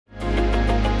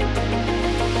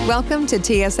Welcome to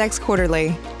TSX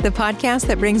Quarterly, the podcast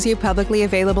that brings you publicly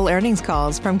available earnings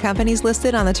calls from companies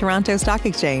listed on the Toronto Stock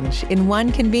Exchange in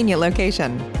one convenient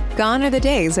location. Gone are the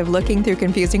days of looking through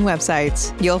confusing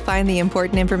websites. You'll find the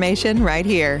important information right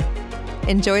here.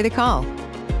 Enjoy the call.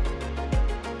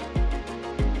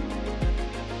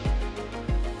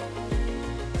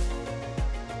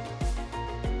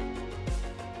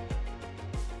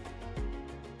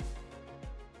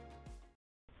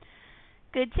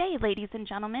 Good day, ladies and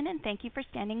gentlemen, and thank you for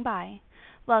standing by.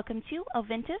 Welcome to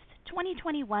Ovintiv's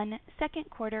 2021 second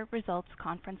quarter results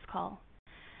conference call.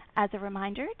 As a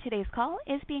reminder, today's call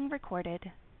is being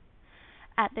recorded.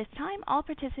 At this time, all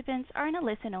participants are in a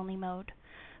listen-only mode.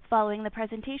 Following the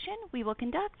presentation, we will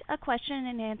conduct a question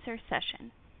and answer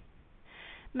session.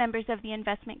 Members of the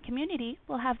investment community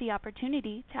will have the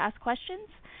opportunity to ask questions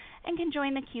and can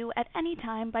join the queue at any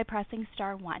time by pressing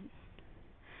star 1.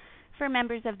 For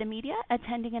members of the media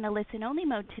attending in a listen-only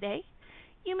mode today,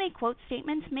 you may quote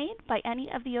statements made by any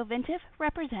of the Ovintiv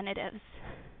representatives.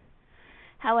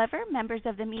 However, members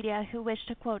of the media who wish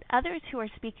to quote others who are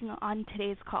speaking on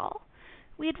today's call,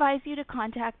 we advise you to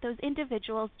contact those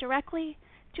individuals directly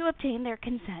to obtain their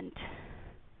consent.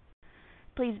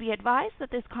 Please be advised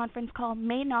that this conference call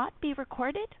may not be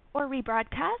recorded or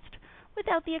rebroadcast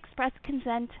without the express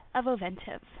consent of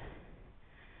Ovintiv.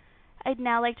 I'd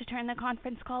now like to turn the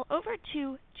conference call over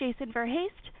to Jason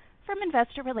Verhaest from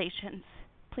Investor Relations.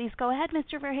 Please go ahead,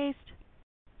 Mr. Verhaest.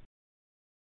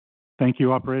 Thank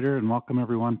you, operator, and welcome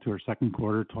everyone to our second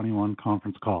quarter 21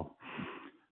 conference call.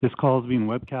 This call is being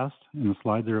webcast, and the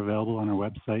slides are available on our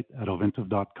website at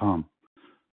ovintiv.com.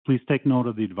 Please take note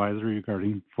of the advisory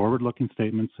regarding forward-looking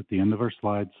statements at the end of our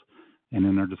slides and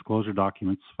in our disclosure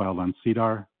documents filed on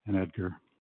SEDAR and EDGAR.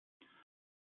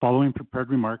 Following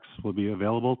prepared remarks will be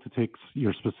available to take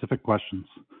your specific questions.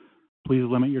 Please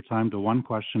limit your time to one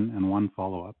question and one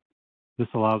follow-up. This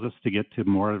allows us to get to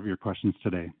more of your questions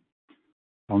today.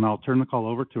 I'll now turn the call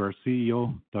over to our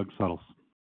CEO, Doug Suttles.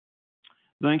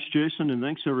 Thanks, Jason, and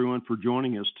thanks everyone for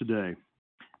joining us today.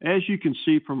 As you can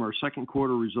see from our second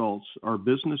quarter results, our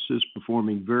business is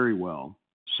performing very well.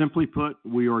 Simply put,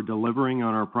 we are delivering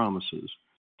on our promises.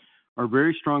 Our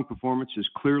very strong performance is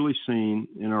clearly seen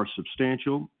in our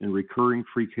substantial and recurring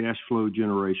free cash flow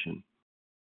generation.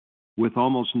 With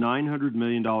almost $900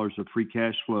 million of free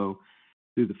cash flow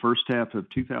through the first half of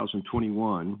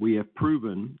 2021, we have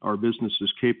proven our business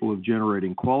is capable of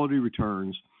generating quality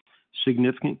returns,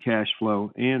 significant cash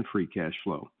flow, and free cash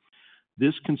flow.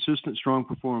 This consistent strong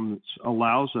performance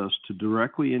allows us to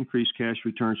directly increase cash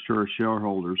returns to our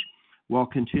shareholders while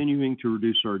continuing to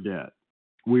reduce our debt.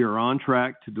 We are on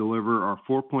track to deliver our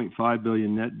 $4.5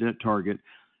 billion net debt target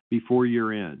before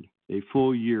year-end, a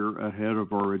full year ahead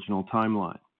of our original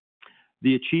timeline.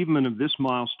 The achievement of this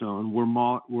milestone will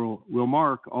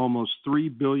mark almost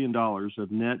 $3 billion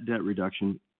of net debt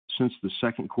reduction since the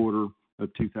second quarter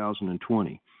of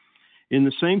 2020. In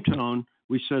the same tone,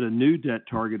 we set a new debt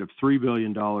target of $3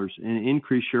 billion and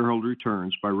increased shareholder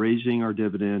returns by raising our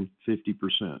dividend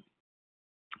 50%.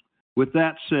 With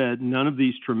that said, none of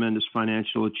these tremendous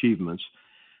financial achievements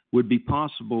would be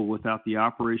possible without the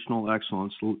operational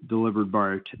excellence delivered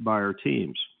by our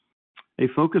teams. A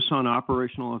focus on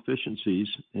operational efficiencies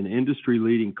and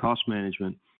industry-leading cost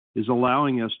management is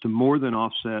allowing us to more than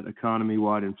offset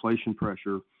economy-wide inflation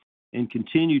pressure and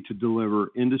continue to deliver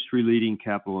industry-leading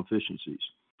capital efficiencies.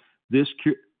 This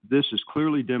is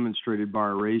clearly demonstrated by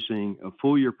our raising of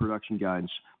full-year production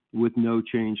guidance with no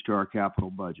change to our capital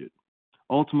budget.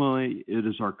 Ultimately, it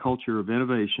is our culture of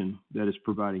innovation that is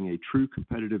providing a true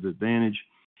competitive advantage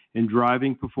and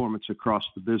driving performance across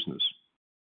the business.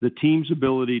 The team's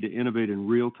ability to innovate in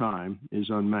real time is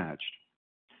unmatched.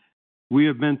 We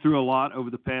have been through a lot over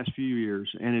the past few years,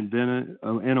 and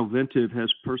Ovintiv has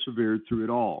persevered through it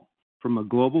all. From a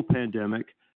global pandemic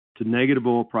to negative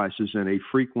oil prices and a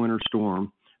freak winter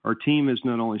storm, our team has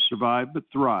not only survived but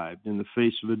thrived in the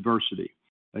face of adversity.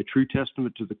 A true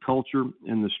testament to the culture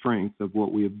and the strength of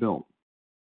what we have built.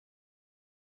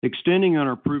 Extending on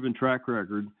our proven track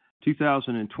record,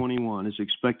 2021 is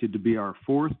expected to be our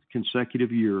fourth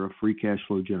consecutive year of free cash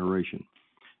flow generation.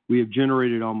 We have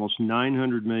generated almost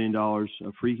 $900 million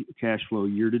of free cash flow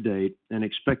year to date and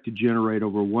expect to generate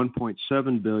over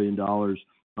 $1.7 billion on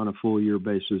a full year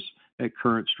basis at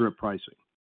current strip pricing.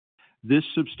 This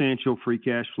substantial free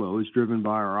cash flow is driven by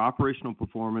our operational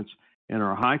performance and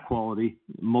our high-quality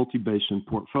multi-basin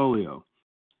portfolio.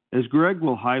 As Greg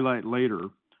will highlight later,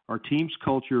 our team's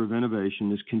culture of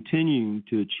innovation is continuing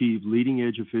to achieve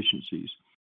leading-edge efficiencies,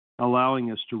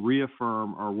 allowing us to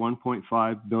reaffirm our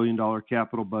 $1.5 billion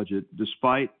capital budget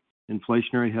despite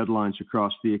inflationary headlines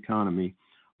across the economy,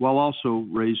 while also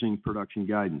raising production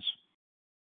guidance.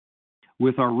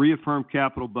 With our reaffirmed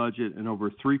capital budget and over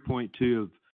 3.2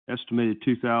 of estimated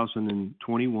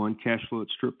 2021 cash flow at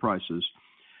strip prices,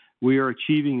 we are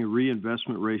achieving a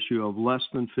reinvestment ratio of less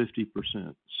than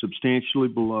 50%, substantially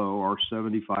below our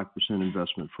 75%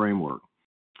 investment framework.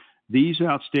 These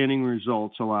outstanding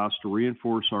results allow us to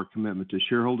reinforce our commitment to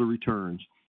shareholder returns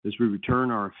as we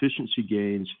return our efficiency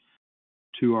gains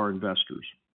to our investors.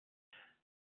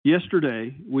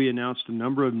 Yesterday, we announced a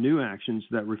number of new actions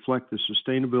that reflect the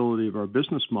sustainability of our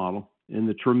business model and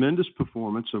the tremendous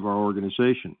performance of our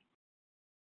organization.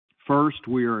 First,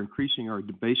 we are increasing our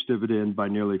base dividend by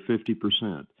nearly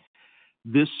 50%.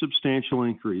 This substantial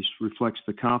increase reflects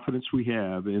the confidence we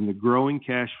have in the growing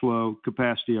cash flow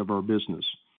capacity of our business.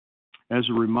 As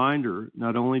a reminder,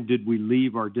 not only did we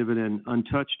leave our dividend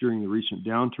untouched during the recent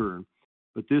downturn,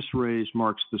 but this raise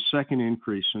marks the second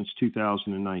increase since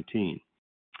 2019.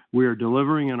 We are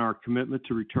delivering on our commitment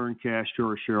to return cash to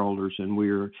our shareholders, and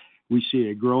we see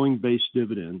a growing base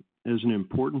dividend as an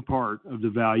important part of the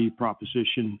value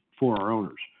proposition for our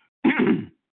owners.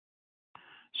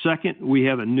 Second, we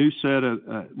have set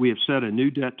a new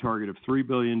debt target of $3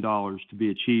 billion to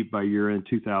be achieved by year-end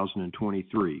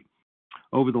 2023.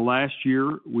 Over the last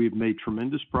year, we've made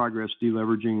tremendous progress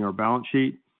deleveraging our balance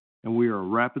sheet, and we are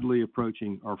rapidly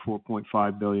approaching our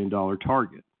 $4.5 billion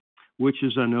target, which,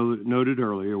 as I noted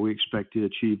earlier, we expect to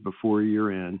achieve before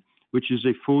year-end, which is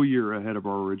a full year ahead of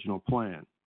our original plan.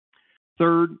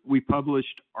 Third, we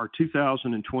published our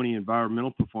 2020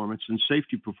 environmental performance and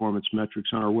safety performance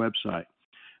metrics on our website,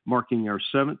 marking our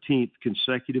 17th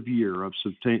consecutive year of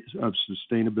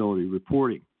sustainability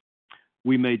reporting.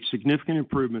 We made significant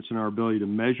improvements in our ability to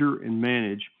measure and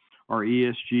manage our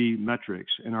ESG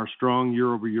metrics, and our strong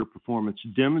year-over-year performance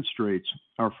demonstrates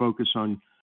our focus on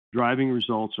driving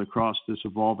results across this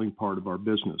evolving part of our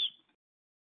business.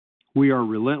 We are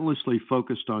relentlessly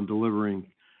focused on delivering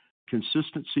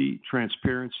consistency,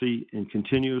 transparency, and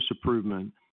continuous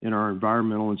improvement in our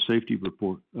environmental and safety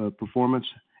performance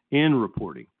and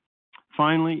reporting.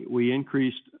 Finally, we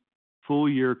increased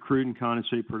full-year crude and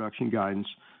condensate production guidance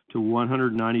to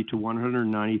 190 to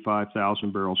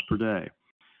 195,000 barrels per day.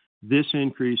 This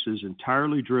increase is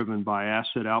entirely driven by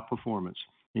asset outperformance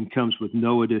and comes with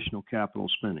no additional capital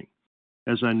spending.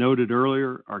 As I noted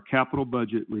earlier, our capital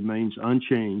budget remains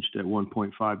unchanged at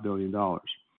 $1.5 billion.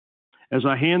 As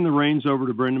I hand the reins over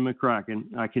to Brendan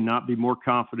McCracken, I cannot be more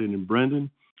confident in Brendan,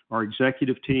 our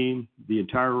executive team, the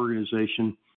entire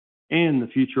organization, and the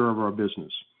future of our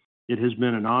business. It has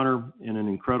been an honor and an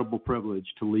incredible privilege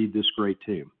to lead this great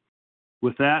team.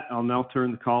 With that, I'll now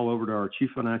turn the call over to our Chief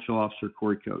Financial Officer,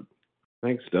 Corey Code.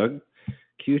 Thanks, Doug.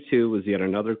 Q2 was yet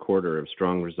another quarter of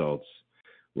strong results.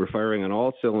 We're firing on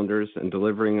all cylinders and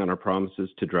delivering on our promises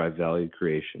to drive value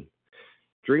creation.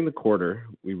 During the quarter,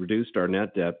 we reduced our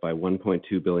net debt by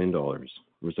 $1.2 billion,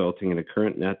 resulting in a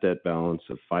current net debt balance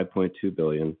of $5.2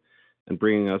 billion and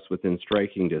bringing us within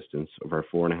striking distance of our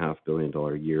 $4.5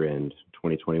 billion year-end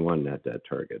 2021 net debt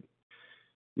target.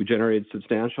 We generated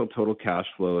substantial total cash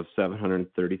flow of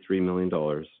 $733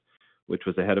 million, which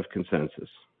was ahead of consensus.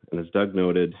 And as Doug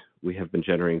noted, we have been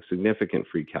generating significant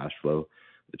free cash flow,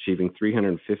 achieving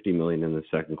 $350 million in the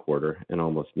second quarter and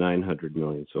almost $900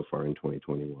 million so far in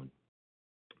 2021.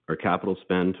 Our capital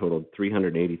spend totaled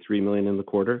 $383 million in the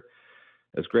quarter.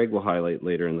 As Greg will highlight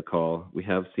later in the call, we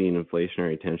have seen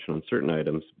inflationary tension on certain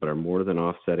items, but are more than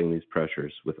offsetting these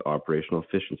pressures with operational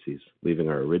efficiencies, leaving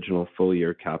our original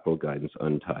full-year capital guidance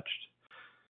untouched.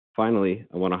 Finally,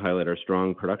 I want to highlight our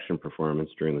strong production performance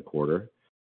during the quarter.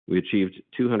 We achieved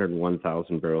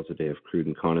 201,000 barrels a day of crude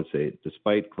and condensate,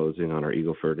 despite closing on our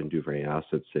Eagle Ford and Duvernay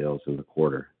asset sales in the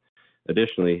quarter.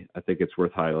 Additionally, I think it's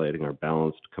worth highlighting our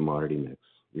balanced commodity mix.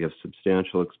 We have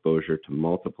substantial exposure to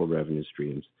multiple revenue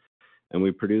streams, and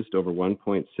we produced over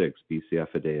 1.6 BCF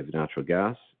a day of natural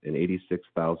gas and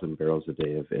 86,000 barrels a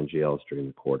day of NGLs during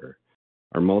the quarter.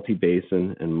 Our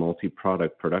multi-basin and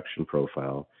multi-product production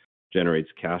profile generates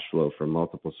cash flow from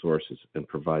multiple sources and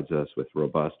provides us with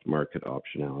robust market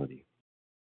optionality.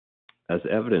 As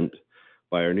evident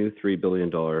by our new $3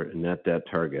 billion net debt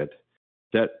target,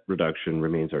 debt reduction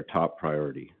remains our top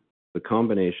priority. The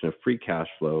combination of free cash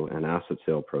flow and asset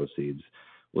sale proceeds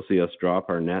will see us drop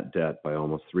our net debt by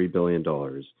almost $3 billion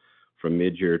from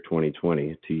mid-year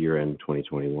 2020 to year-end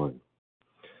 2021.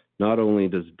 Not only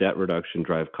does debt reduction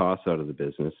drive costs out of the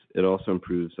business, it also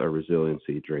improves our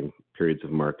resiliency during periods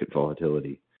of market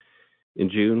volatility. In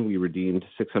June, we redeemed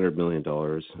 $600 million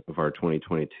of our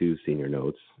 2022 senior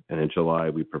notes, and in July,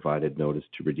 we provided notice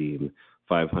to redeem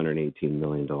 $518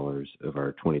 million of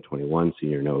our 2021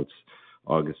 senior notes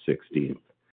August 16th.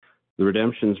 The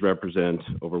redemptions represent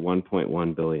over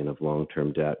 $1.1 billion of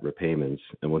long-term debt repayments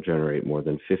and will generate more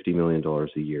than $50 million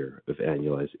a year of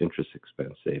annualized interest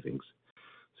expense savings.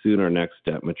 Soon, our next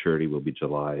debt maturity will be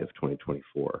July of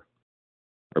 2024.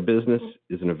 Our business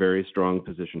is in a very strong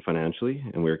position financially,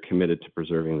 and we are committed to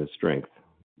preserving this strength.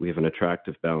 We have an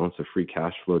attractive balance of free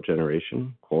cash flow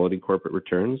generation, quality corporate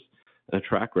returns, and a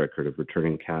track record of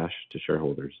returning cash to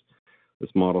shareholders.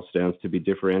 This model stands to be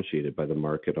differentiated by the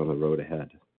market on the road ahead.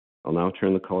 I'll now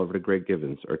turn the call over to Greg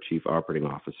Givens, our Chief Operating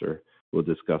Officer, who will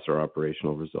discuss our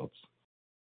operational results.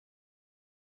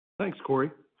 Thanks,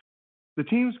 Corey. The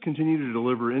teams continue to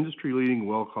deliver industry-leading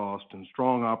well cost and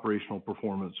strong operational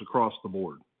performance across the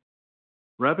board.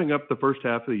 Wrapping up the first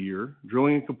half of the year,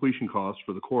 drilling and completion costs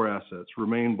for the core assets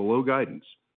remain below guidance,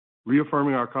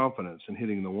 reaffirming our confidence in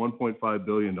hitting the $1.5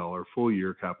 billion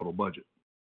full-year capital budget.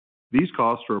 These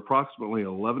costs are approximately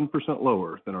 11%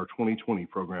 lower than our 2020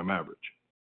 program average.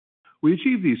 We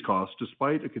achieved these costs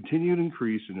despite a continued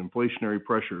increase in inflationary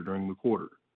pressure during the quarter.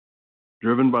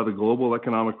 Driven by the global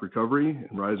economic recovery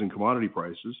and rising commodity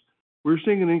prices, we're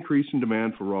seeing an increase in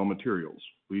demand for raw materials,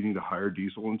 leading to higher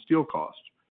diesel and steel costs.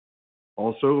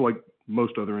 Also, like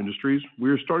most other industries,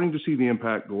 we are starting to see the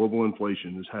impact global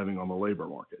inflation is having on the labor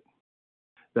market.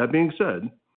 That being said,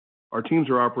 our teams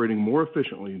are operating more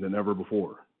efficiently than ever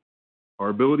before. Our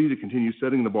ability to continue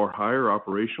setting the bar higher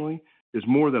operationally is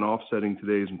more than offsetting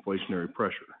today's inflationary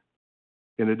pressure.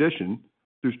 In addition,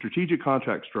 through strategic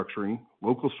contract structuring,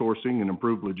 local sourcing, and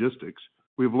improved logistics,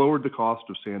 we have lowered the cost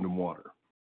of sand and water.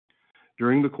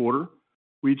 During the quarter,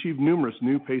 we achieved numerous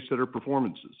new pacesetter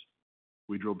performances.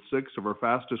 We drilled 6 of our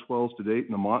fastest wells to date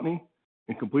in the Montney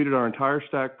and completed our entire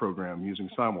stack program using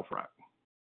simul-frac.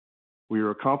 We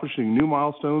are accomplishing new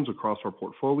milestones across our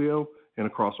portfolio and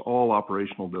across all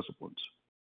operational disciplines.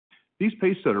 These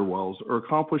pacesetter wells are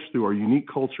accomplished through our unique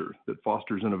culture that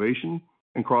fosters innovation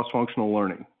and cross-functional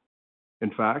learning.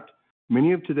 In fact,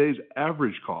 many of today's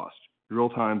average cost, drill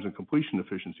times, and completion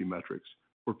efficiency metrics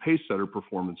were pacesetter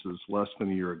performances less than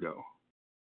a year ago.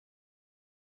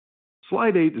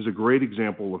 Slide 8 is a great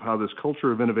example of how this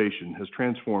culture of innovation has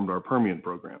transformed our Permian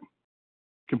program.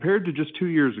 Compared to just 2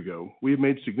 years ago, we have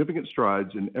made significant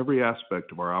strides in every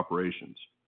aspect of our operations.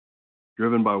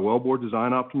 Driven by wellbore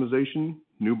design optimization,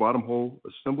 new bottom hole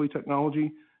assembly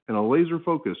technology, and a laser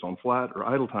focus on flat or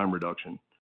idle time reduction,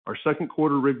 our second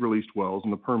quarter rig-released wells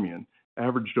in the Permian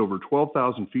averaged over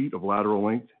 12,000 feet of lateral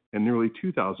length and nearly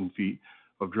 2,000 feet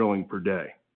of drilling per day.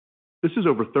 This is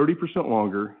over 30%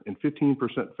 longer and 15%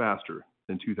 faster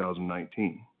than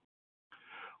 2019.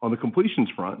 On the completions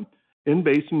front,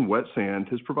 in-basin wet sand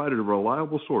has provided a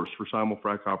reliable source for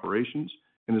simul-frac operations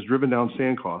and has driven down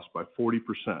sand costs by 40%.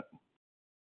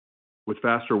 With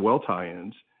faster well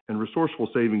tie-ins and resourceful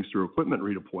savings through equipment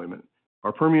redeployment,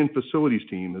 our Permian facilities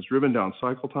team has driven down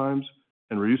cycle times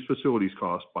and reduced facilities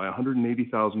costs by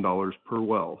 $180,000 per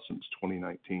well since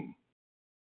 2019.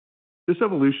 This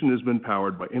evolution has been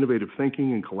powered by innovative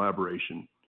thinking and collaboration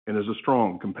and is a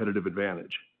strong competitive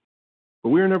advantage. But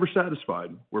we are never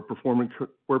satisfied where performance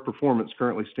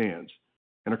currently stands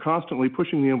and are constantly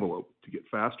pushing the envelope to get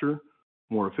faster,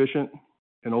 more efficient,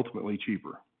 and ultimately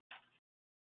cheaper.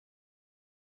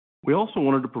 We also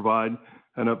wanted to provide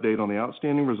an update on the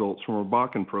outstanding results from our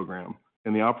Bakken program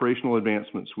and the operational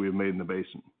advancements we have made in the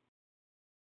basin.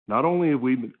 Not only have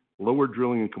we lowered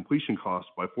drilling and completion costs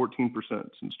by 14%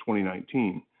 since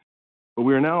 2019, but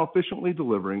we are now efficiently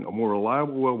delivering a more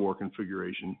reliable wellbore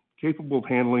configuration capable of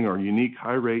handling our unique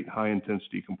high-rate,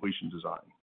 high-intensity completion design.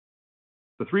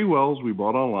 The 3 wells we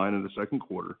brought online in the second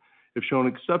quarter have shown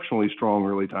exceptionally strong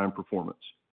early time performance,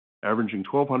 averaging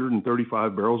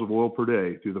 1,235 barrels of oil per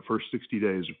day through the first 60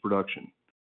 days of production.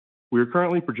 We are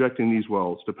currently projecting these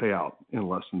wells to pay out in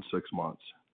less than 6 months.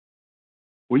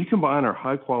 When you combine our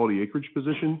high-quality acreage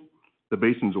position, the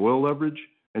basin's oil leverage,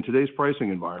 and today's pricing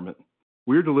environment,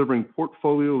 we are delivering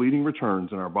portfolio-leading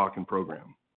returns in our Bakken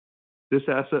program. This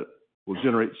asset will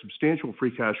generate substantial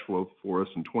free cash flow for us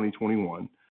in 2021,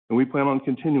 and we plan on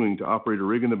continuing to operate a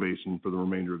rig in the basin for the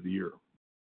remainder of the year.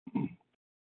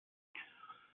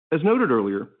 As noted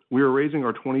earlier, we are raising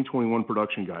our 2021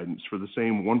 production guidance for the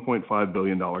same $1.5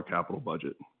 billion capital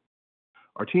budget.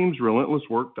 Our team's relentless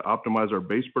work to optimize our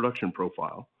base production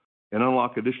profile and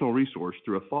unlock additional resource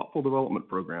through a thoughtful development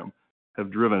program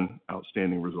have driven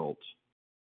outstanding results.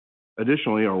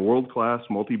 Additionally, our world-class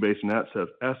multi-basin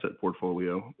asset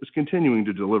portfolio is continuing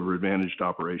to deliver advantaged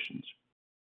operations.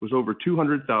 With over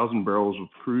 200,000 barrels of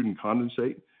crude and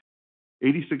condensate,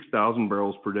 86,000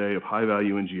 barrels per day of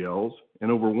high-value NGLs, and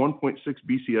over 1.6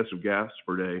 BCS of gas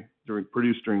per day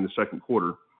produced during the second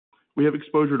quarter, We have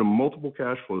exposure to multiple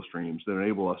cash flow streams that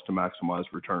enable us to maximize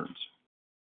returns.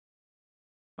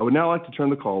 I would now like to turn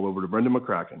the call over to Brendan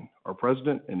McCracken, our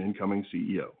President and incoming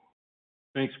CEO.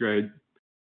 Thanks, Greg.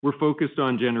 We're focused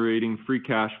on generating free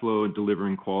cash flow and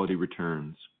delivering quality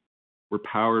returns. We're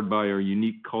powered by our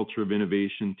unique culture of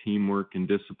innovation, teamwork, and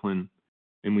discipline,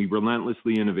 and we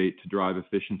relentlessly innovate to drive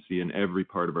efficiency in every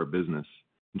part of our business.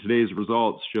 And today's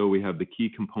results show we have the key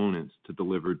components to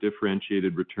deliver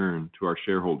differentiated return to our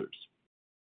shareholders.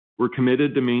 We're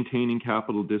committed to maintaining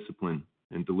capital discipline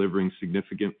and delivering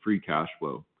significant free cash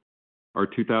flow. Our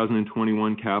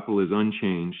 2021 capital is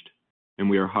unchanged, and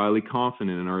we are highly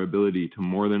confident in our ability to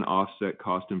more than offset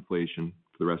cost inflation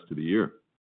for the rest of the year.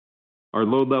 Our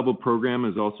load-level program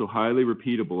is also highly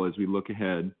repeatable as we look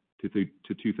ahead to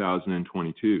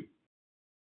 2022.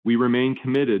 We remain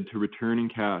committed to returning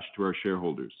cash to our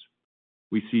shareholders.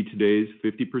 We see today's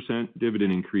 50%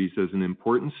 dividend increase as an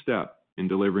important step in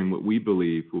delivering what we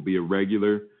believe will be a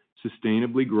regular,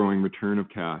 sustainably growing return of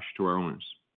cash to our owners.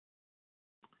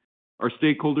 Our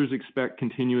stakeholders expect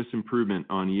continuous improvement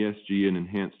on ESG and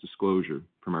enhanced disclosure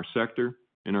from our sector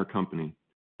and our company,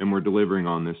 and we're delivering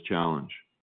on this challenge.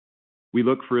 We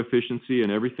look for efficiency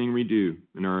in everything we do,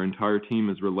 and our entire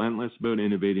team is relentless about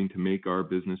innovating to make our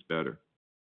business better.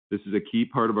 This is a key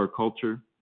part of our culture,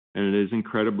 and it is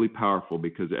incredibly powerful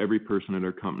because every person at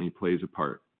our company plays a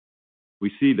part.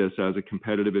 We see this as a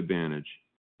competitive advantage,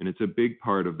 and it's a big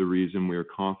part of the reason we are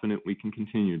confident we can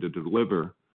continue to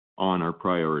deliver on our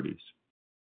priorities.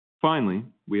 Finally,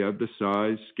 we have the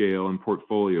size, scale, and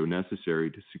portfolio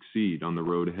necessary to succeed on the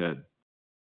road ahead.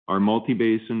 Our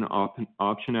multi-basin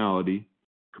optionality,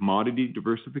 commodity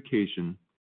diversification,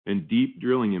 and deep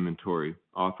drilling inventory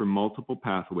offer multiple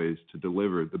pathways to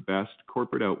deliver the best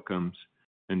corporate outcomes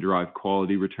and drive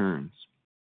quality returns.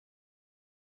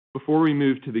 Before we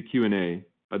move to the Q&A,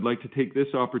 I'd like to take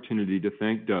this opportunity to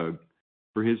thank Doug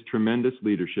for his tremendous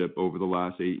leadership over the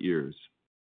last 8 years.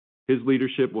 His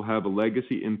leadership will have a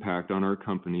legacy impact on our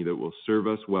company that will serve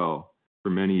us well for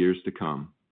many years to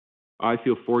come. I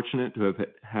feel fortunate to have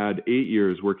had 8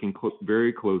 years working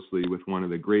very closely with one of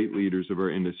the great leaders of our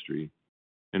industry,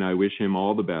 and I wish him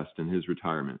all the best in his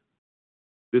retirement.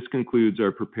 This concludes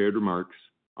our prepared remarks.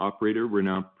 Operator, we're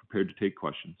now prepared to take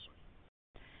questions.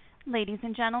 Ladies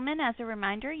and gentlemen, as a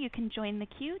reminder, you can join the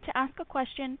queue to ask a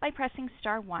question by pressing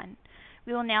star 1.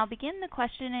 We will now begin the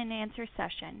question and answer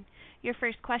session. Your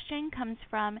first question comes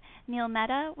from Neil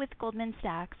Mehta with Goldman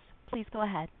Sachs. Please go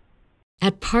ahead.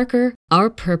 At Parker,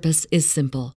 our purpose is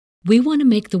simple. We want to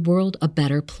make the world a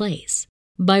better place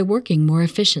by working more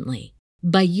efficiently,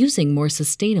 by using more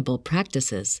sustainable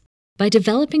practices, by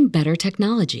developing better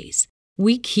technologies.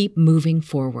 We keep moving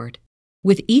forward.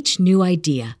 With each new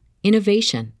idea,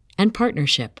 innovation, and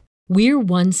partnership, we're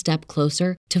one step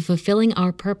closer to fulfilling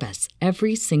our purpose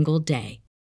every single day.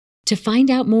 To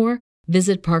find out more,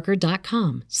 visit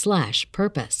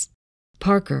parker.com/purpose.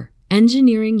 Parker,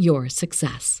 engineering your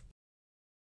success.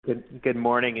 Good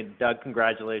morning, and Doug,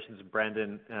 congratulations.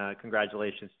 Brendan,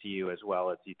 congratulations to you as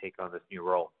well as you take on this new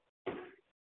role.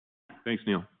 Thanks,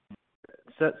 Neil.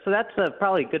 So that's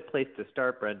probably a good place to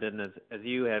start, Brendan, as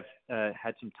you have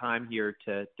had some time here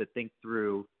to think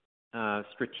through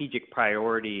strategic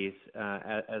priorities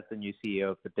as the new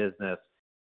CEO of the business.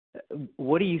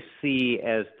 What do you see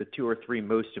as the 2 or 3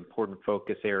 most important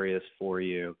focus areas for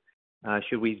you?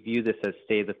 Should we view this as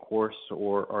stay the course,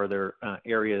 or are there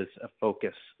areas of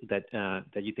focus that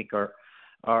you think are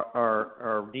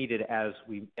needed as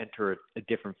we enter a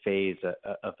different phase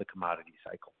of the commodity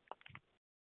cycle?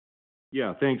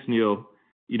 Yeah, thanks, Neil.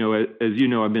 You know, as you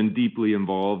know, I've been deeply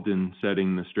involved in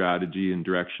setting the strategy and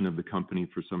direction of the company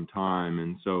for some time.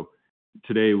 And so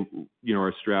today, you know,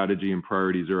 our strategy and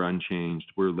priorities are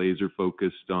unchanged. We're laser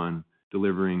focused on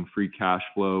delivering free cash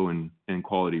flow and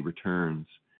quality returns.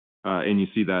 And you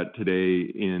see that today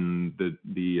in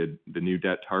the new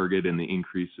debt target and the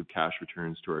increase of cash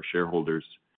returns to our shareholders.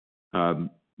 You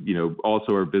know,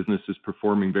 also our business is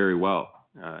performing very well,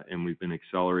 and we've been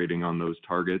accelerating on those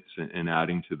targets and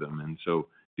adding to them. And so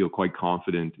feel quite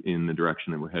confident in the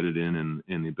direction that we're headed in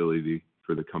and the ability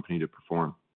for the company to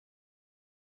perform.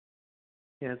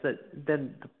 Yeah,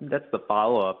 then that's the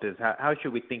follow-up is how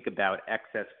should we think about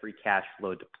excess free cash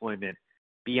flow deployment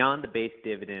beyond the base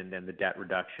dividend and the debt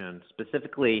reduction?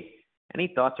 Specifically, any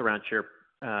thoughts around share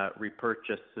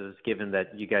repurchases, given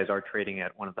that you guys are trading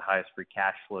at one of the highest free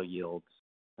cash flow yields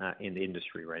in the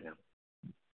industry right now?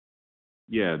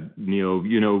 Yeah, Neil,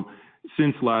 you know,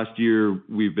 since last year,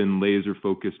 we've been laser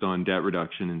focused on debt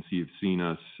reduction, and so you've seen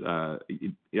us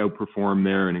outperform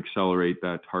there and accelerate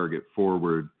that target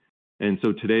forward. And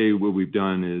so today, what we've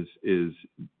done is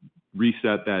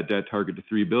reset that debt target to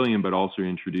 $3 billion, but also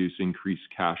introduce increased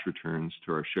cash returns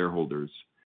to our shareholders.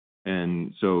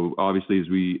 And so obviously, as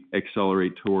we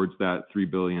accelerate towards that $3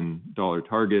 billion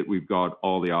target, we've got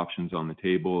all the options on the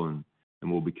table, and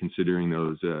we'll be considering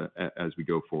those as we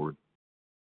go forward.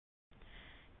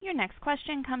 Your next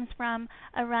question comes from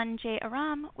Arun J.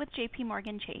 Aram with JP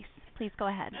Morgan Chase. Please go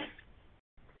ahead.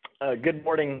 Good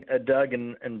morning, Doug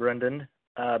and Brendan.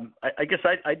 I guess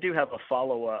I do have a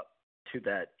follow-up to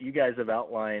that. You guys have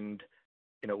outlined,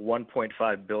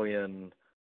 $1.5 billion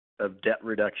of debt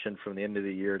reduction from the end of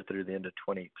the year through the end of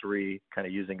 23, kind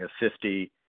of using a 50-75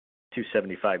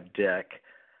 deck.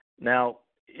 Now,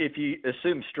 if you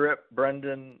assume strip,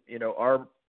 Brendan, our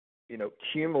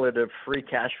cumulative free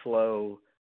cash flow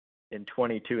in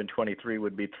 22 and 23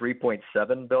 would be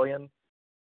 $3.7 billion,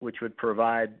 which would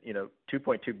provide,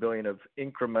 $2.2 billion of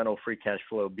incremental free cash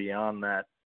flow beyond that,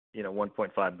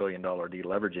 $1.5 billion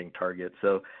deleveraging target.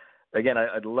 So, again,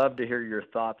 I'd love to hear your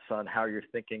thoughts on how you're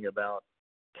thinking about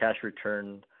cash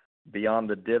return beyond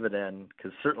the dividend,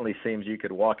 because certainly seems you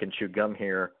could walk and chew gum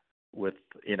here with,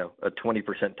 a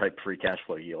 20% type free cash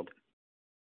flow yield.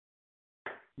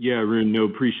 Yeah, Arun,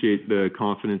 appreciate the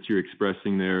confidence you're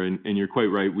expressing there, and you're quite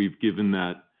right. We've given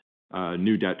that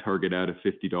new debt target at a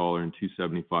 $50 and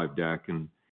 $2.75 deck, and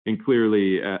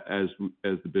clearly as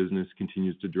the business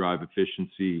continues to drive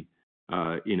efficiency,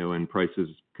 and prices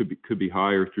could be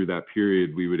higher through that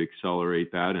period, we would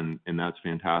accelerate that, and that's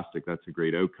fantastic. That's a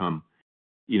great outcome.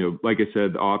 Like I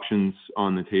said, the options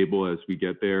on the table as we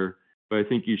get there, but I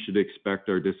think you should expect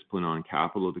our discipline on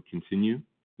capital to continue.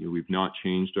 We've not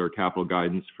changed our capital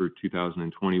guidance for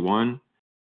 2021,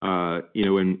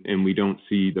 and we don't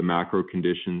see the macro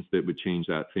conditions that would change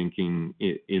that thinking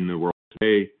in the world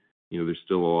today. There's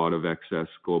still a lot of excess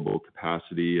global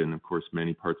capacity, and of course,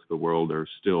 many parts of the world are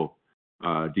still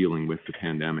dealing with the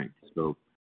pandemic. So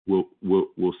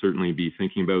we'll certainly be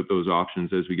thinking about those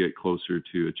options as we get closer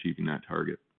to achieving that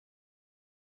target.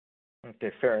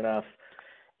 Okay, fair enough.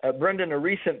 Brendan, a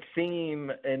recent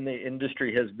theme in the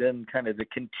industry has been kind of the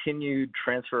continued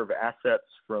transfer of assets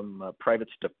from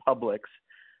privates to publics.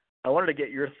 I wanted to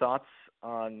get your thoughts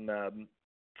on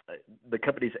the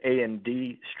company's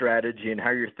A&D strategy and how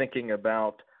you're thinking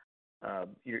about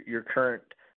your current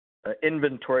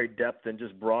inventory depth and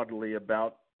just broadly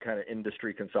about kind of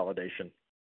industry consolidation.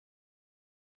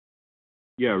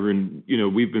 Yeah,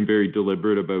 we've been very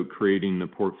deliberate about creating the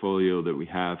portfolio that we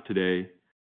have today.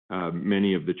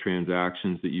 Many of the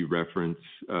transactions that you reference,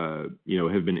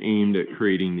 have been aimed at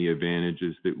creating the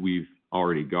advantages that we've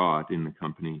already got in the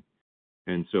company.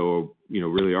 And so,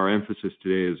 really our emphasis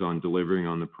today is on delivering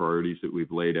on the priorities that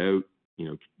we've laid out,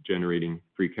 generating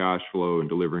free cash flow and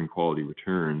delivering quality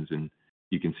returns. And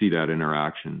you can see that in our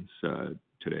actions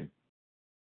today.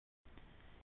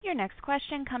 Your next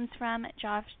question comes from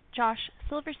Josh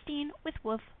Silverstein with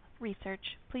Wolfe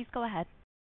Research. Please go ahead.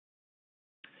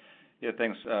 Yeah,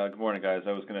 thanks. Good morning, guys.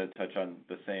 I was going to touch on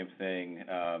the same thing.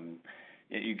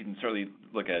 You can certainly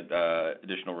look at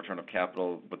additional return of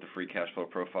capital with the free cash flow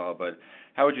profile, but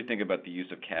how would you think about the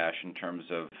use of cash in terms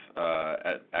of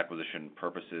acquisition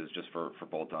purposes, just for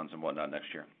bolt-ons and whatnot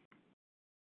next year?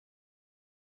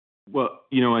 Well,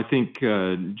 I think,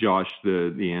 Josh,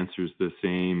 the answer is the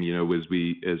same.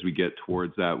 As we get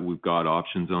towards that, we've got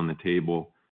options on the table.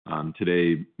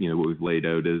 Today, what we've laid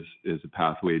out is a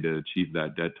pathway to achieve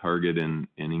that debt target and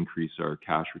increase our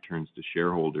cash returns to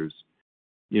shareholders.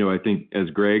 I think as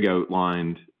Greg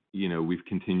outlined, we've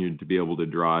continued to be able to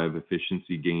drive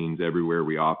efficiency gains everywhere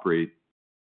we operate.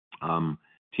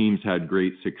 Teams had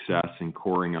great success in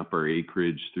coring up our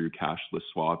acreage through cashless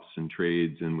swaps and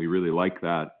trades, and we really like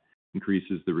that.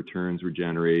 Increases the returns we're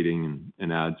generating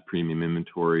and adds premium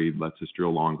inventory, lets us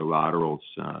drill longer laterals.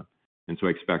 And so I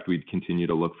expect we'd continue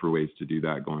to look for ways to do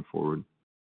that going forward.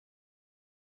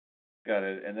 Got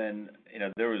it. And then,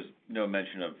 there was no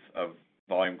mention of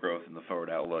volume growth in the forward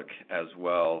outlook as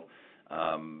well.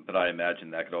 But I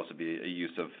imagine that could also be a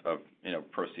use of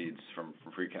proceeds from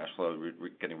free cash flow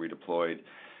getting redeployed.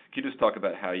 Can you just talk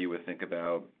about how you would think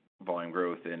about volume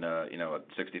growth in a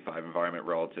 65 environment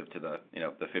relative to the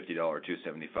the $50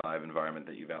 $2.75 environment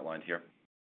that you've outlined here?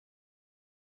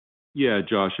 Yeah,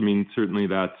 Josh, certainly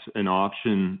that's an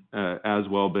option as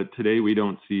well, but today we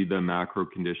don't see the macro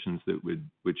conditions that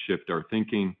would shift our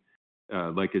thinking.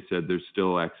 Like I said, there's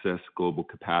still excess global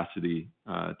capacity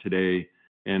today,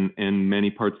 and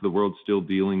many parts of the world still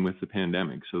dealing with the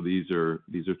pandemic. So these are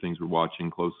things we're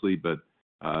watching closely, but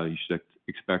you should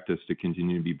expect us to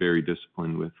continue to be very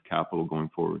disciplined with capital going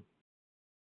forward.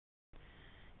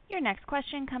 Your next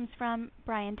question comes from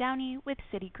Brian Downey with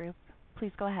Citigroup.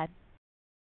 Please go ahead.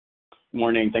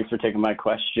 Morning. Thanks for taking my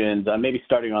questions. Maybe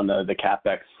starting on the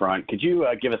CapEx front, could you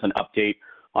give us an update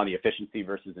on the efficiency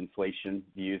versus inflation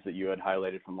views that you had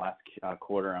highlighted from last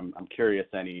quarter? I'm curious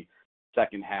any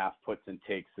second half puts and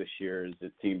takes this year, as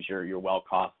it seems your well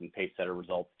cost and pace setter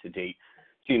results to date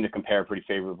seem to compare pretty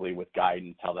favorably with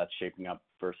guidance, how that's shaping up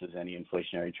versus any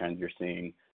inflationary trends you're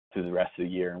seeing through the rest of the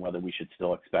year, and whether we should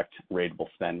still expect ratable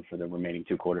spend for the remaining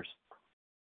 2 quarters.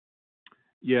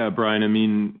 Yeah, Brian, I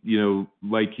mean,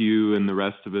 like you and the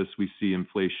rest of us, we see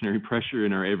inflationary pressure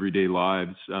in our everyday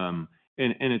lives. And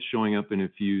it's showing up in a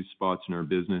few spots in our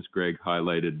business. Greg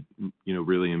highlighted,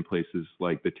 really in places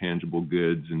like the tangible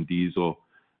goods and diesel,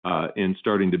 and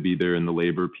starting to be there in the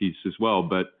labor piece as well.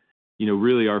 But,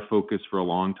 really our focus for a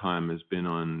long time has been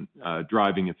on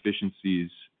driving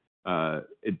efficiencies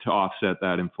to offset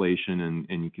that inflation.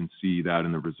 And you can see that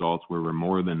in the results where we're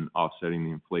more than offsetting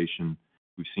the inflation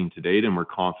we've seen to date, and we're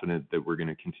confident that we're going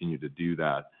to continue to do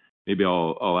that. Maybe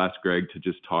I'll ask Greg to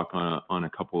just talk on a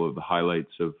couple of the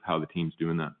highlights of how the team's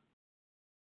doing that.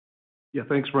 Yeah,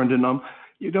 thanks, Brendan.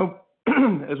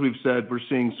 As we've said, we're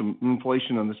seeing some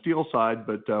inflation on the steel side,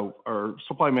 but our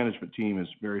supply management team is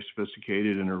very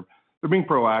sophisticated, and they're being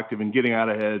proactive in getting out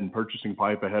ahead and purchasing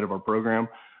pipe ahead of our program,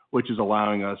 which is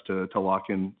allowing us to lock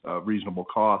in reasonable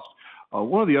cost.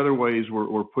 One of the other ways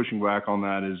we're pushing back on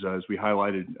that is, as we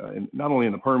highlighted, not only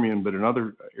in the Permian, but in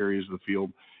other areas of the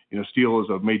field, steel is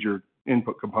a major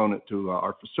input component to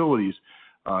our facilities.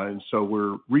 And so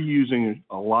we're reusing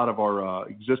a lot of our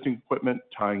existing equipment,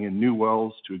 tying in new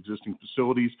wells to existing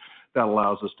facilities. That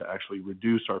allows us to actually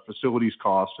reduce our facilities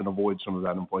costs and avoid some of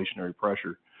that inflationary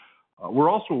pressure. We're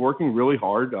also working really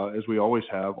hard, as we always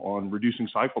have, on reducing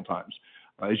cycle times.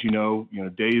 As you know,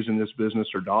 days in this business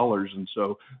are dollars, and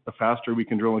so the faster we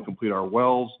can drill and complete our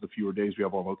wells, the fewer days we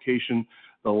have on location,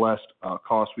 the less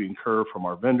cost we incur from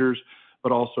our vendors.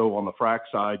 But also on the frac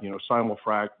side,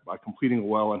 simul-frac, by completing a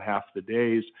well in half the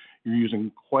days, you're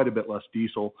using quite a bit less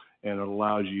diesel, and it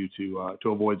allows you to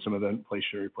avoid some of the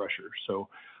inflationary pressure. So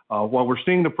while we're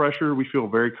seeing the pressure, we feel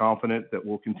very confident that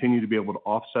we'll continue to be able to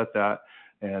offset that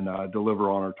and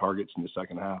deliver on our targets in the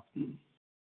second half.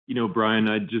 Brian,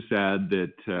 I'd just add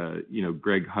that,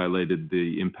 Greg highlighted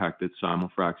the impact that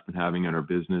simul-frac's been having on our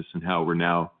business, and how we're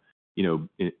now,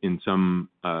 in some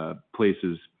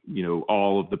places,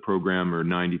 all of the program, or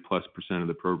 90+% of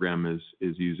the program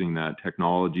is using that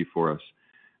technology for us.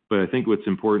 But I think what's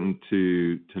important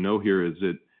to know here is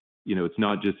that, it's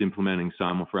not just implementing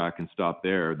simul-frac and stop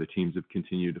there. The teams have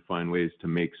continued to find ways to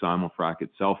make simul-frac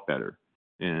itself better.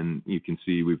 And you can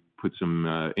see we've put some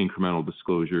incremental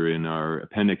disclosure in our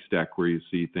appendix deck, where you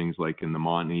see things like in the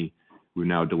Montney, we're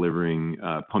now delivering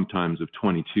pump times of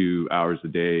 22 hours a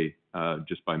day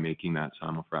just by making that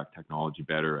simul-frac technology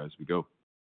better as we go.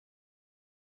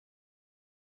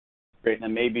 Great. And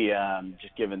then maybe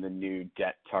just given the new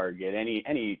debt target,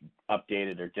 any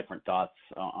updated or different thoughts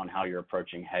on how you're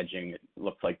approaching hedging? It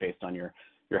looks like based on your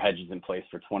hedges in place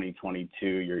for 2022,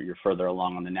 you're further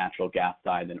along on the natural gas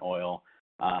side than oil.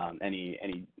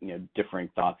 Any differing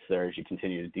thoughts there as you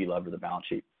continue to de-lever the balance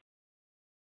sheet?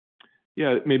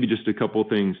 Yeah, maybe just a couple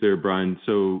things there, Brian.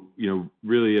 So,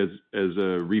 really as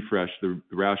a refresh, the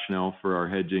rationale for our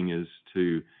hedging is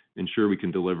to ensure we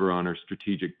can deliver on our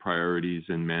strategic priorities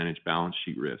and manage balance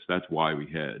sheet risk. That's why we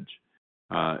hedge.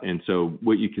 And so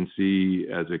what you can see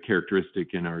as a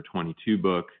characteristic in our 22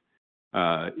 book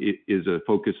it is a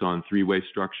focus on three-way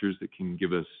structures that can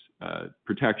give us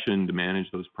protection to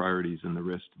manage those priorities and the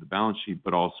risk to the balance sheet,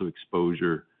 but also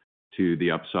exposure to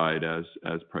the upside as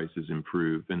prices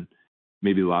improve. And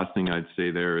maybe the last thing I'd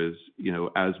say there is,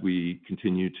 as we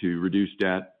continue to reduce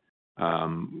debt,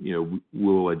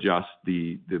 we'll adjust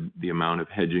the amount of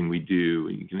hedging we do.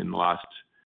 In the last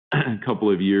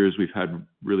couple of years, we've had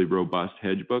really robust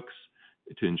hedge books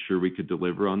to ensure we could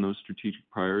deliver on those strategic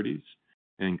priorities.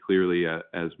 And clearly,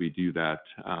 as we do that,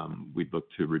 we'd look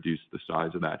to reduce the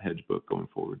size of that hedge book going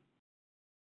forward.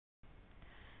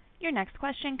 Your next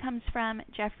question comes from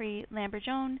Jeffrey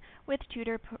Lamberjone with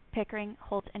Tudor, Pickering,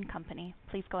 Holt & Company.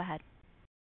 Please go ahead.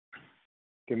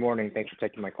 Good morning. Thanks for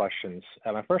taking my questions.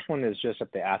 My first one is just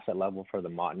at the asset level for the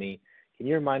Montney. Can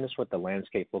you remind us what the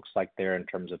landscape looks like there in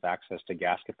terms of access to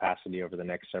gas capacity over the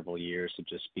next several years, to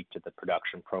just speak to the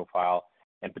production profile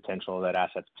and potential of that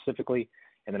asset specifically?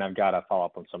 And then I've got a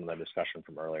follow-up on some of the discussion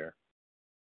from earlier.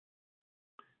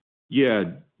 Yeah,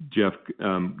 Jeff,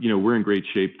 we're in great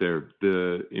shape there.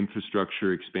 The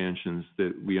infrastructure expansions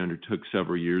that we undertook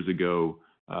several years ago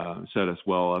set us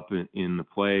well up in the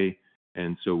play.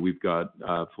 And so we've got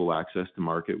full access to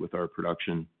market with our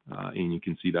production, and you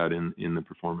can see that in the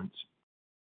performance.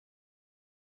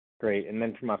 Great. And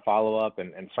then for my follow-up,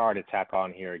 and sorry to tack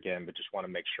on here again, but just want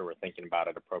to make sure we're thinking about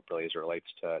it appropriately as it relates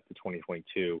to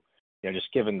 2022.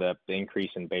 Just given the increase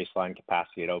in baseline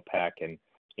capacity at OPEC and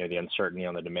the uncertainty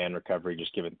on the demand recovery,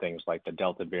 just given things like the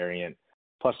Delta variant,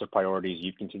 plus the priorities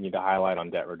you've continued to highlight on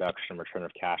debt reduction, return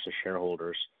of cash to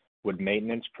shareholders, would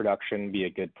maintenance production be a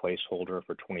good placeholder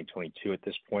for 2022 at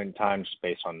this point in time, just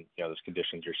based on those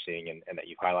conditions you're seeing and that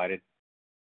you've highlighted?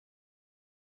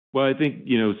 Well, I think,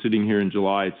 sitting here in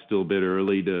July, it's still a bit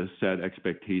early to set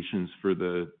expectations for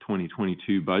the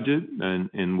 2022 budget,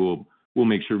 and we'll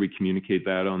make sure we communicate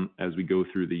that as we go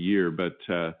through the year. But,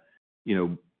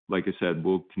 like I said,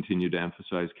 we'll continue to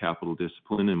emphasize capital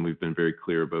discipline, and we've been very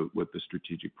clear about what the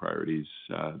strategic priorities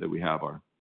that we have are.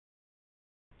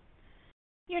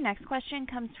 Your next question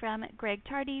comes from Greg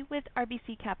Tardy with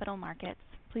RBC Capital Markets.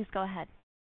 Please go ahead.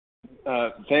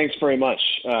 Thanks very much.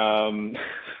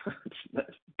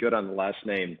 Good on the last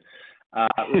name.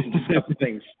 Listen, just a couple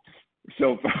things.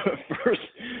 So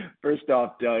first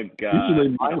off, Doug.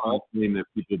 Usually my last name that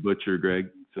people butcher, Greg.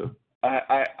 So.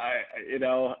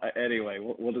 Anyway,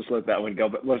 we'll just let that one go.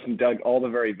 But listen, Doug, all the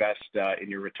very best in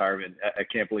your retirement. I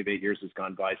can't believe 8 years has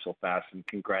gone by so fast, and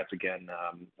congrats again,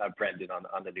 Brendan,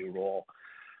 on the new role.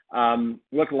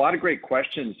 Look, a lot of great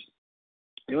questions.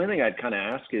 The only thing I'd kind of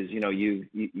ask is,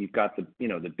 you've got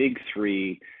the big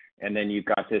three, and then you've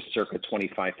got this circa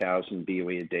 25,000 BOE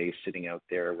a day sitting out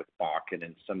there with Bakken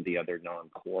and some of the other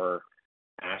non-core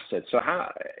assets. So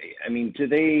do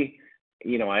they?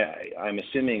 I'm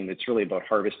assuming it's really about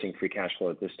harvesting free cash flow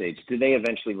at this stage. Do they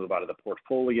eventually move out of the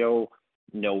portfolio?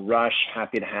 No rush,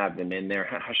 happy to have them in there.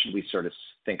 How should we sort of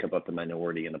think about the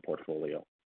minority in the portfolio?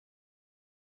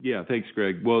 Yeah, thanks,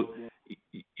 Greg. Well,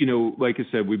 like I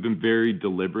said, we've been very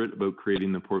deliberate about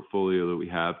creating the portfolio that we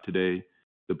have today.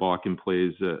 The Bakken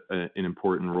plays an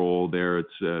important role there.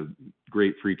 It's a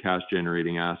great free cash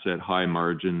generating asset, high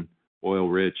margin, oil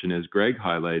rich, and as Greg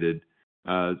highlighted,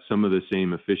 some of the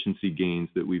same efficiency gains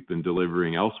that we've been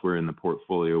delivering elsewhere in the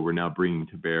portfolio, we're now bringing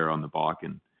to bear on the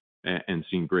Bakken and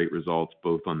seeing great results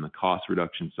both on the cost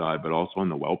reduction side, but also on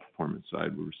the well performance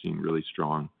side. We're seeing really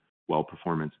strong well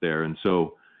performance there. And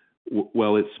so,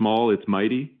 while it's small, it's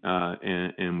mighty,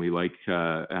 and we like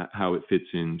how it fits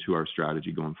into our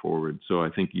strategy going forward. So I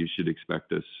think you should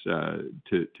expect us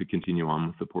to continue on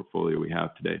with the portfolio we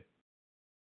have today.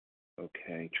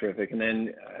 Okay, terrific. And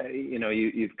then,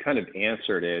 you've kind of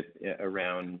answered it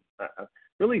around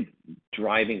really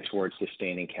driving towards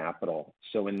sustaining capital.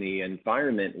 So in the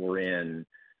environment we're in,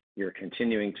 you're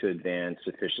continuing to advance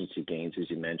efficiency gains, as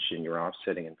you mentioned, you're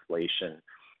offsetting inflation.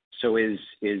 So is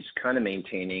kind of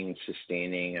maintaining,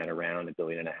 sustaining at around $1.5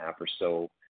 billion or so,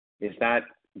 is that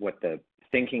what the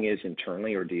thinking is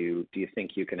internally, or do you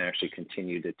think you can actually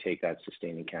continue to take that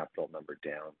sustaining capital number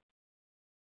down?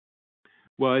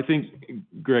 Well, I think,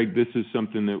 Greg, this is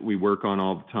something that we work on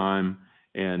all the time.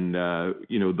 And,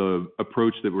 the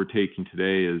approach that we're taking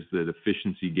today is that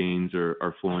efficiency gains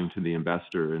are flowing to the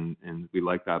investor. And we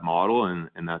like that model,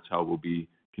 and that's how we'll be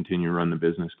continuing to run the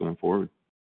business going forward.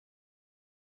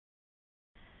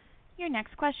 Your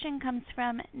next question comes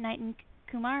from Nitin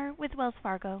Kumar with Wells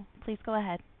Fargo. Please go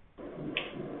ahead.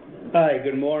 Hi,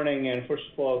 good morning. And first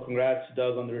of all, congrats,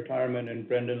 Doug, on the retirement and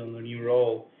Brendan on the new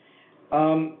role.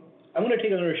 I'm going to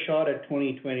take another shot at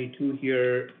 2022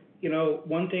 here.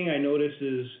 One thing I noticed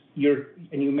is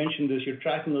and you mentioned this, you're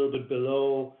tracking a little bit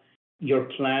below your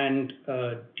planned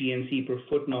DNC per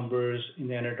foot numbers in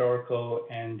the Anadarko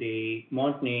and the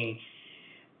Montney.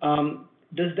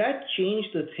 Does that change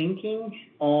the thinking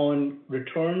on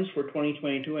returns for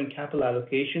 2022 and capital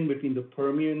allocation between the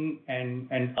Permian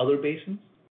and other basins?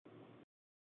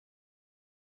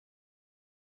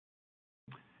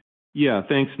 Yeah,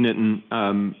 thanks, Nitin.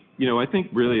 I think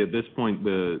really at this point,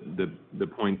 the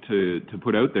point to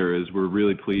put out there is we're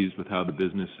really pleased with how the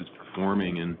business is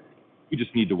performing, and we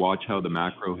just need to watch how the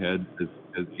macro heads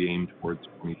as we aim towards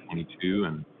 2022,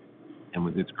 and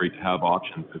it's great to have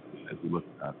options as we look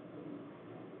at that.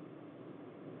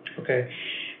 Okay.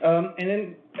 And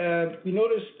then we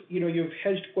noticed, you've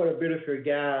hedged quite a bit of your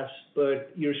gas,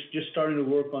 but you're just starting to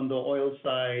work on the oil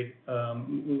side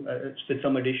with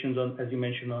some additions, as you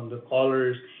mentioned, on the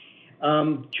collars.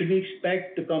 Should we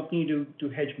expect the company to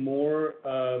hedge more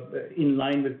in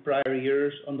line with prior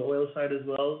years on the oil side as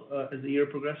well as the year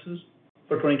progresses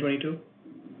for 2022?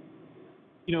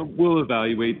 We'll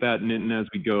evaluate that, Nitin, as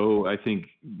we go. I think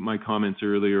my comments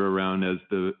earlier around as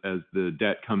the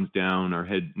debt comes down, our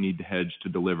need to hedge to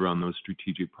deliver on those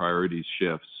strategic priorities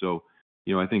shifts. So,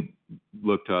 I think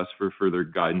look to us for further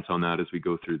guidance on that as we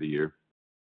go through the year.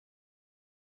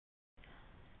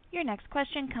 Your next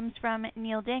question comes from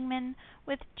Neil Dingman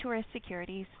with Truist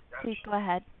Securities. Please go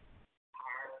ahead.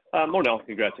 Morning, all.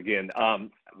 Congrats again.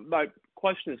 My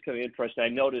question is kind of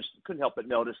interesting. Couldn't help but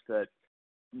notice that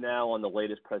now on the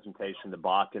latest presentation, the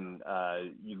Bakken,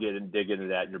 you get and dig into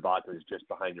that, and your Bakken is just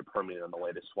behind your Permian on the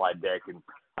latest slide deck. And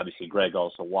obviously, Greg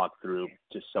also walked through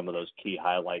just some of those key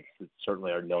highlights that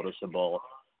certainly are noticeable,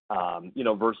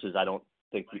 versus I don't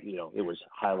think, it was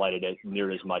highlighted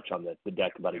near as much on the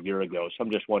deck about a year ago. So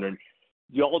I'm just wondering,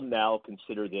 do you all now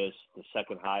consider this the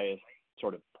second highest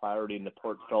sort of priority in the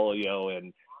portfolio?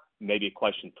 And maybe a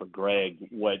question for Greg,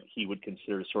 what he would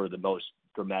consider sort of the most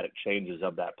dramatic changes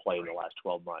of that play in the last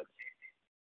 12 months.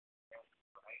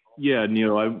 Yeah,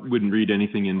 Neil, I wouldn't read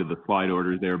anything into the slide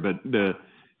order there, but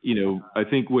I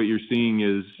think what you're seeing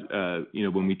is,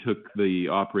 when we took the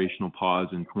operational pause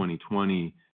in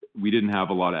 2020, we didn't have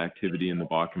a lot of activity in the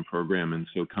Bakken program, and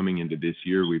so coming into this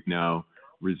year, we've now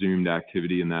resumed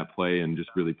activity in that play, and just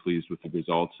really pleased with the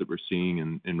results that we're seeing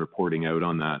and reporting out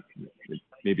on that.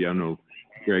 Maybe, I don't know,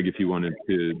 Greg, if you wanted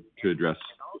to address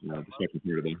the second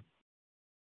part of that.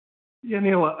 Yeah,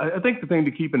 Neil, I think the thing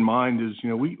to keep in mind is,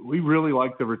 we really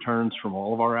like the returns from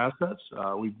all of our assets.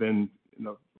 We've been,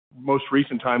 most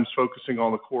recent times focusing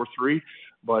on the core three,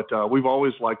 but we've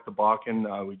always liked the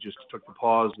Bakken. We just took the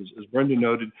pause, as Brendan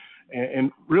noted,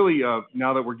 and really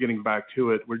now that we're getting back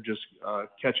to it, we're just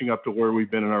catching up to where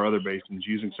we've been in our other basins,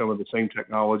 using some of the same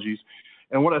technologies.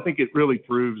 And what I think it really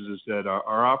proves is that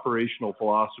our operational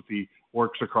philosophy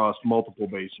works across multiple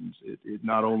basins. It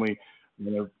not only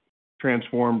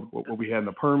transformed what we had in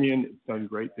the Permian, it's done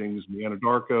great things in the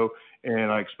Anadarko,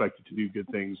 and I expect it to do good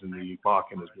things in the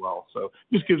Bakken as well. So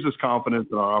this gives us confidence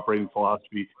in our operating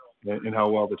philosophy and how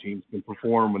well the teams can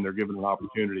perform when they're given an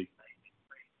opportunity.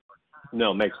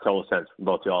 No, makes total sense from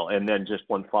both y'all. And then just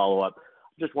one follow-up.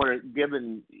 Just wondering,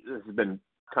 given this has been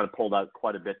kind of pulled out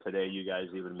quite a bit today, you guys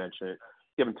even mentioned it,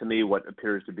 given to me what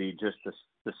appears to be just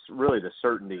this really the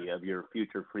certainty of your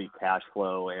future free cash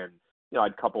flow, and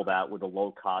I'd couple that with the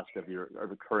low cost of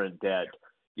the current debt.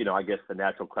 I guess the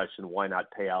natural question, why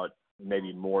not pay out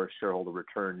maybe more shareholder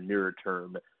return nearer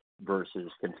term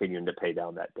versus continuing to pay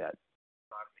down that debt?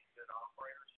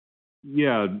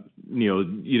 Yeah,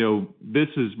 Neil, this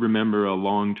is, remember, a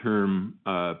long-term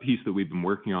piece that we've been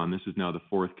working on. This is now the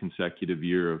fourth consecutive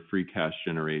year of free cash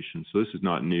generation. So this is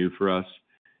not new for us.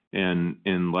 And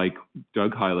like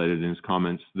Doug highlighted in his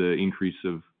comments, the increase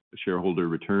of shareholder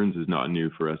returns is not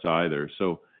new for us either.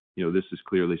 So, this is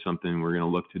clearly something we're going to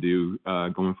look to do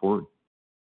going forward.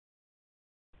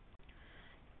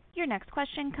 Your next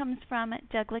question comes from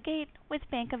Doug Leggate with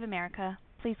Bank of America.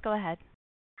 Please go ahead.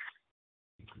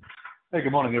 Hey,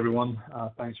 good morning, everyone.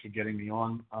 Thanks for getting me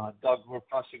on. Doug, we're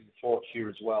passing the torch here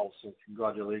as well, so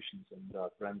congratulations. And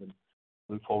Brendan,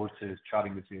 look forward to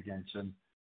chatting with you again soon.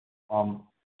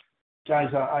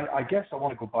 Guys, I guess I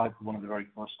want to go back to one of the very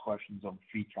first questions on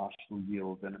free cash flow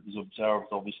yield, and it was observed,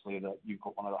 obviously, that you've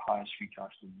got one of the highest free cash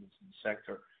flow yields in the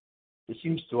sector. It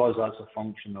seems to us that's a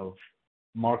function of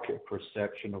market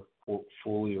perception of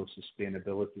portfolio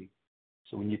sustainability.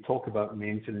 So when you talk about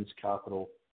maintenance capital,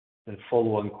 the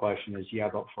follow-on question is, yeah,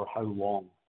 but for how long?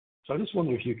 So I just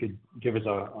wonder if you could give us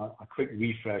a quick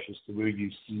refresh as to where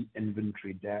you see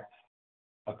inventory depth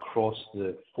across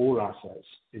the four assets,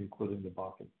 including the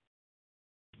Bakken.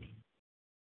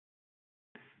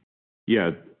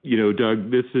 Yeah,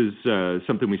 Doug, this is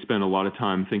something we spend a lot of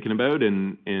time thinking about,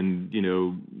 and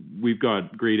we've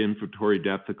got great inventory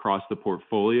depth across the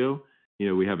portfolio.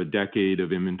 We have a decade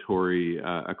of inventory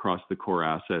across the core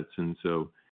assets, and so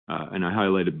and I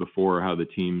highlighted before how the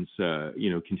teams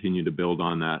continue to build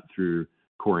on that through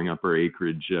coring up our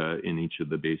acreage in each of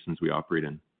the basins we operate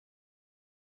in.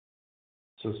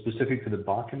 So specific to the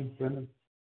Bakken, Brendan?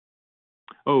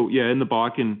 Oh yeah, in the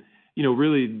Bakken.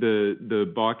 Really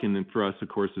the Bakken for us, of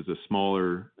course, is a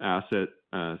smaller asset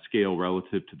scale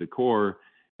relative to the core,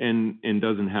 and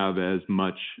doesn't have as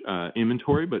much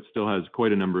inventory, but still has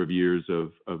quite a number of years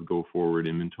of go forward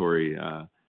inventory.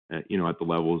 At the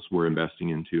levels we're investing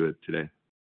into it today.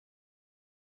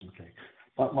 Okay,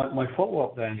 my follow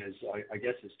up then is I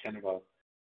guess it's kind of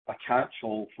a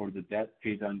catch-all for the debt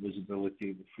pay down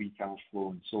visibility, the free cash flow,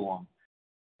 and so on.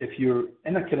 If you're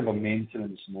in a kind of a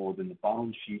maintenance mode and the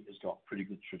balance sheet has got a pretty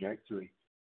good trajectory,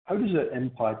 how does it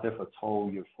impact, if at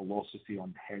all, your philosophy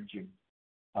on hedging?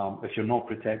 If you're not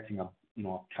protecting a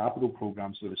capital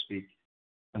program, so to speak,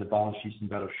 and the balance sheet's in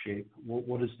better shape,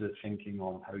 what is the thinking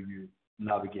on how you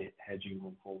navigate hedging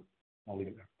going forward? I'll leave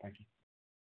it there. Thank you.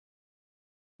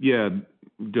 Yeah,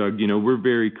 Doug, we're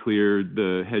very clear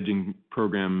the hedging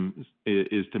program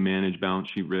is to manage balance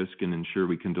sheet risk and ensure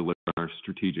we can deliver on our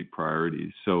strategic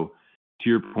priorities. So, to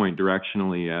your point,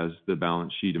 directionally, as the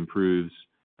balance sheet improves,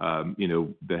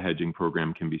 the hedging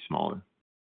program can be smaller.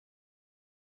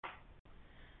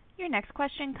 Your next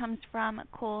question comes from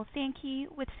Cole Sankey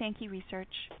with Sankey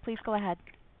Research. Please go ahead.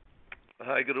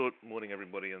 Hi, good morning,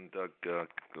 everybody, and Doug,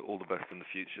 all the best in the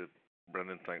future.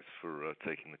 Brendan, thanks for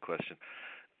taking the question.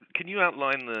 Can you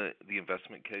outline the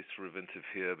investment case for Ovintiv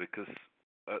here? Because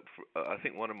I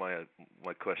think one of my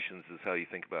questions is how you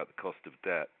think about the cost of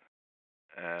debt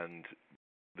and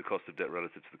the cost of debt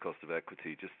relative to the cost of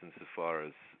equity, just insofar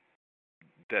as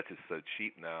debt is so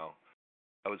cheap now.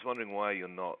 I was wondering why you're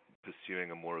not pursuing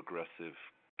a more aggressive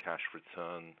cash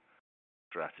return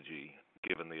strategy,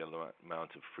 given the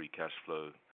amount of free cash flow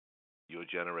you're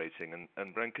generating.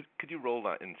 And Bren, could you roll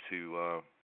that into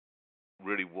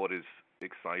really what is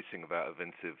exciting about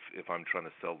Ovintiv if I'm trying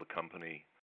to sell the company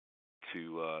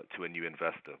to a new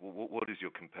investor? What is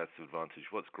your competitive advantage?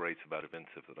 What's great about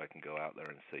Ovintiv that I can go out there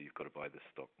and say, you've got to buy this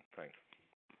stock? Thanks.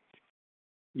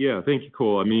 Yeah, thank you,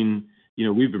 Cole. I mean,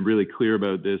 we've been really clear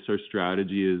about this. Our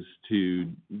strategy is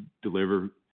to deliver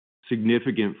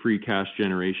significant free cash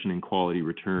generation and quality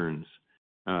returns.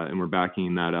 And we're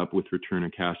backing that up with return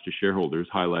of cash to shareholders,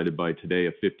 highlighted by today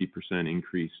a 50%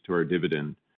 increase to our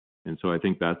dividend. And so I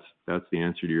think that's the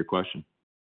answer to your question.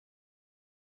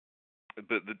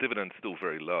 But the dividend's still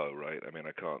very low, right? I mean,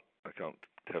 I can't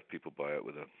have people buy it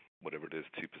with a whatever it is,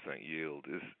 2% yield.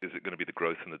 Is it going to be the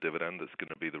growth in the dividend that's going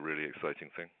to be the really exciting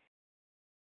thing?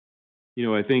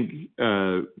 I think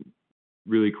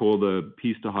really, Cole, the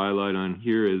piece to highlight on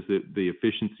here is that the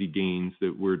efficiency gains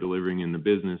that we're delivering in the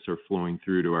business are flowing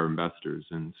through to our investors.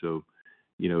 And so,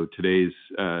 today's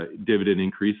dividend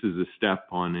increase is a step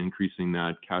on increasing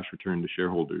that cash return to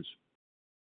shareholders.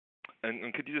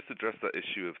 And could you just address that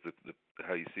issue of the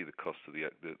how you see the cost of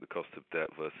the cost of debt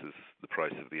versus the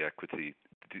price of the equity?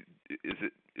 Is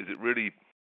it really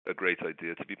a great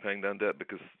idea to be paying down debt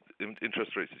because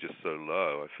interest rates are just so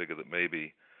low? I figure that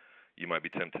maybe you might be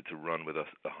tempted to run with a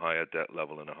higher debt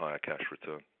level and a higher cash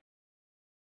return.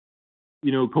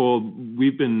 Cole,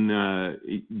 we've been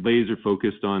laser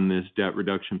focused on this debt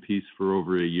reduction piece for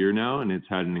over a year now, and it's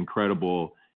had an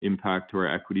incredible impact to our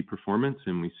equity performance,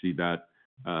 and we see that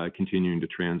continuing to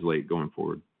translate going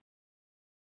forward.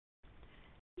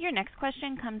 Your next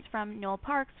question comes from Noel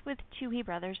Parks with Tuohy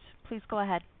Brothers. Please go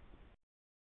ahead.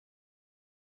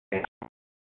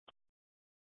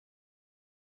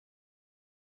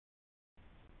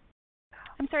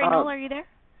 I'm sorry, Noel, are you there?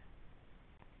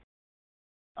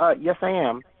 Yes, I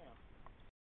am.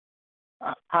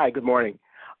 Hi, good morning.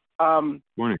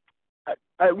 Morning.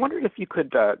 I wondered if you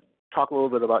could talk a little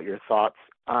bit about your thoughts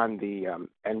on the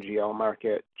NGL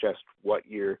market, just what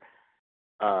you're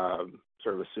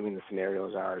sort of assuming the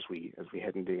scenarios are as we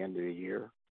head into the end of the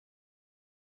year.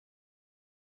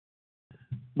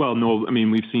 Well, no, I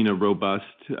mean, we've seen a robust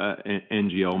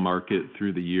NGL market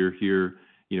through the year here.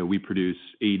 We produce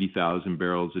 80,000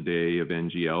 barrels a day of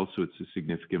NGL, so it's a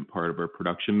significant part of our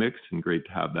production mix and great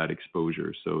to have that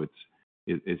exposure. So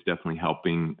it's definitely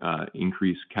helping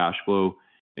increase cash flow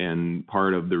and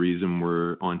part of the reason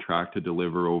we're on track to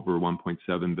deliver over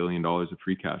 $1.7 billion of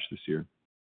free cash this year.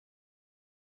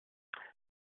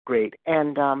 Great.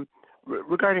 And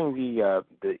regarding the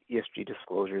ESG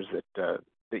disclosures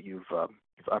that you've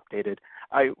updated,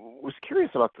 I was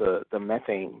curious about the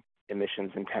methane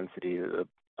emissions intensity,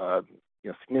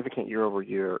 significant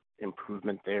year-over-year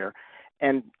improvement there,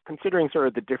 and considering sort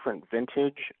of the different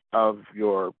vintage of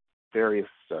your various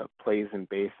plays and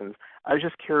basins, I was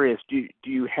just curious: do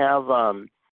you have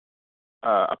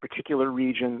a particular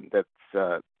region that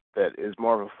is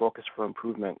more of a focus for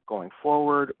improvement going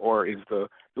forward, or is the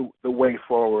way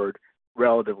forward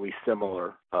relatively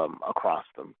similar across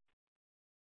them?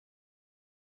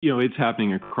 It's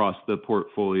happening across the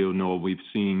portfolio, Noel. We've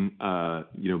seen,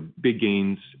 big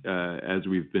gains as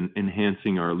we've been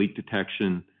enhancing our leak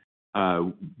detection,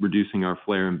 reducing our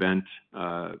flare and vent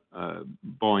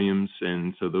volumes,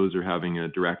 and so those are having a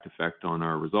direct effect on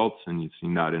our results, and you've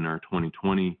seen that in our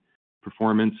 2020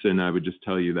 performance, and I would just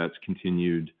tell you that's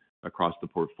continued across the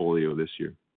portfolio this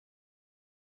year.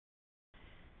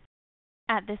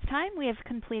 At this time, we have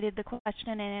completed the question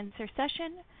and answer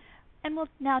session, and we'll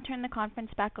now turn the conference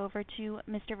back over to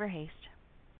Mr. Verhaest.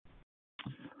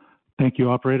 Thank you,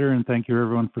 operator, and thank you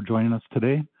everyone for joining us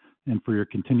today and for your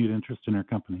continued interest in our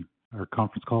company. Our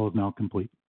conference call is now complete.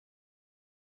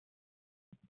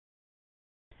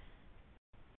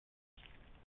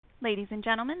 Ladies and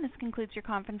gentlemen, this concludes your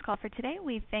conference call for today.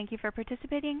 We thank you for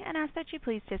participating and ask that you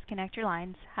please disconnect your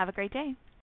lines. Have a great day.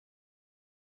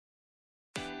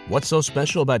 What's so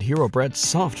special about Hero Bread's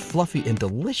soft, fluffy, and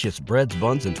delicious breads,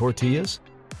 buns, and tortillas?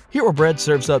 Hero Bread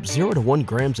serves up 0 to 1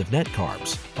 grams of net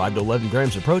carbs, 5 to 11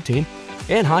 grams of protein,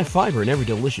 and high fiber in every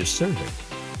delicious serving.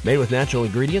 Made with natural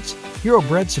ingredients, Hero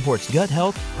Bread supports gut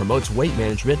health, promotes weight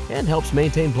management, and helps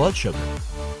maintain blood sugar.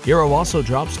 Hero also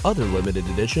drops other limited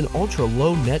edition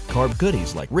ultra-low net carb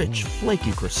goodies like rich,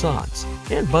 flaky croissants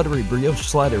and buttery brioche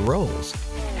slider rolls.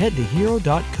 Head to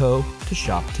hero.co to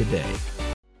shop today.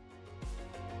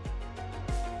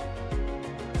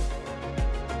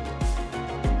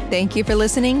 Thank you for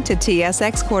listening to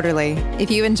TSX Quarterly. If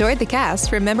you enjoyed the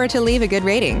cast, remember to leave a good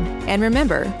rating. And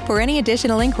remember, for any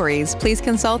additional inquiries, please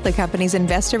consult the company's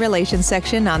investor relations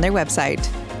section on their website.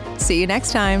 See you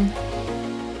next time.